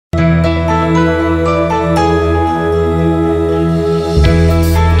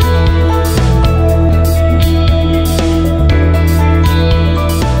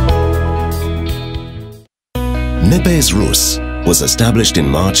Rus was established in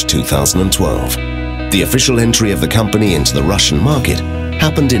March 2012. The official entry of the company into the Russian market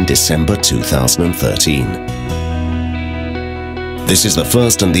happened in December 2013. This is the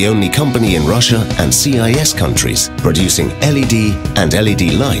first and the only company in Russia and CIS countries producing LED and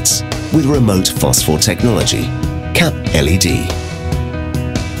LED lights with remote phosphor technology, CAP LED.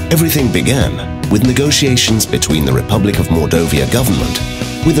 Everything began with negotiations between the Republic of Mordovia government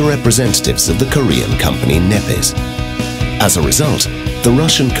with the representatives of the Korean company NEPES. As a result, the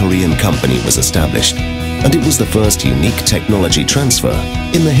Russian-Korean company was established, and it was the first unique technology transfer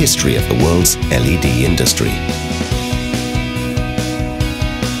in the history of the world's LED industry.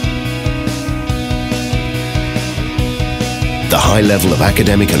 The high level of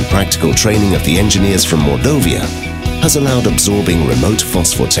academic and practical training of the engineers from Mordovia has allowed absorbing remote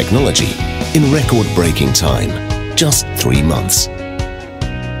phosphor technology in record-breaking time, just 3 months.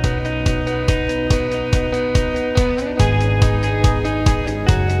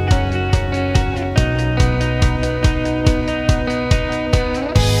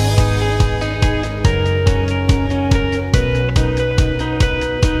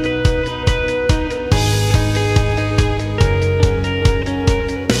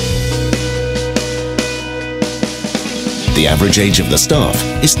 The average age of the staff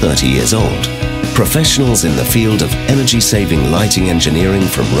is 30 years old. Professionals in the field of energy-saving lighting engineering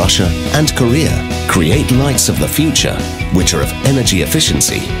from Russia and Korea create lights of the future, which are of energy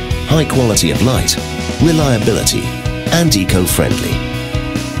efficiency, high quality of light, reliability, and eco-friendly.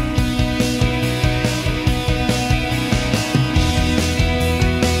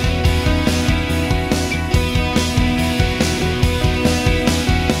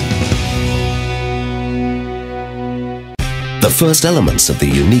 The first elements of the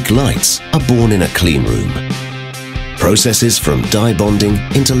unique lights are born in a clean room. Processes from die bonding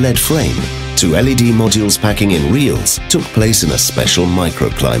into lead frame to LED modules packing in reels took place in a special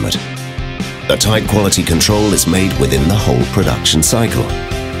microclimate. The tight quality control is made within the whole production cycle.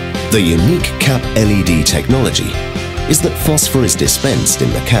 The unique CAP LED technology is that phosphor is dispensed in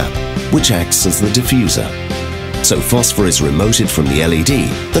the cap, which acts as the diffuser. So phosphor is remoted from the LED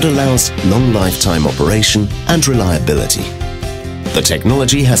that allows long lifetime operation and reliability. The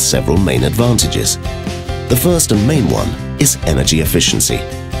technology has several main advantages. The first and main one is energy efficiency.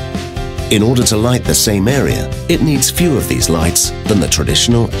 In order to light the same area, it needs fewer of these lights than the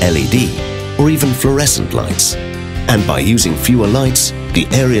traditional LED or even fluorescent lights. And by using fewer lights, the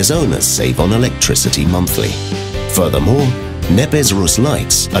area's owners save on electricity monthly. Furthermore, NEPES RUS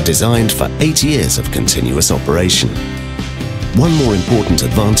lights are designed for 8 years of continuous operation. One more important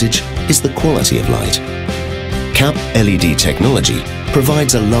advantage is the quality of light. CAP LED technology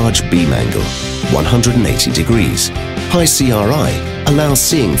provides a large beam angle, 180 degrees. High CRI allows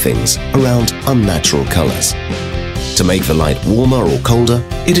seeing things around unnatural colors. To make the light warmer or colder,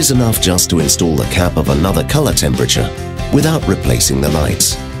 it is enough just to install the cap of another color temperature without replacing the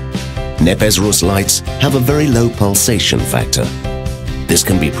lights. NEPES RUS lights have a very low pulsation factor. This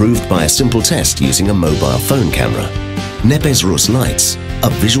can be proved by a simple test using a mobile phone camera. NEPES RUS lights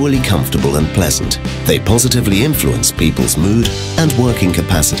are visually comfortable and pleasant. They positively influence people's mood and working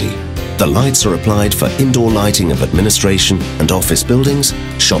capacity. The lights are applied for indoor lighting of administration and office buildings,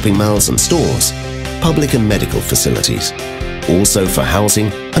 shopping malls and stores, public and medical facilities, also for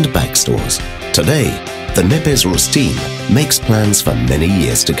housing and back stores. Today, the NEPES RUS team makes plans for many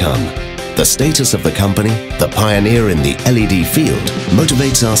years to come. The status of the company, the pioneer in the LED field,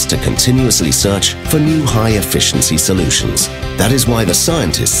 motivates us to continuously search for new high-efficiency solutions. That is why the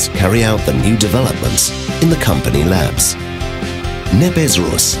scientists carry out the new developments in the company labs. NEPES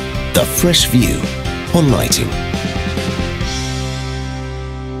RUS, the fresh view on lighting.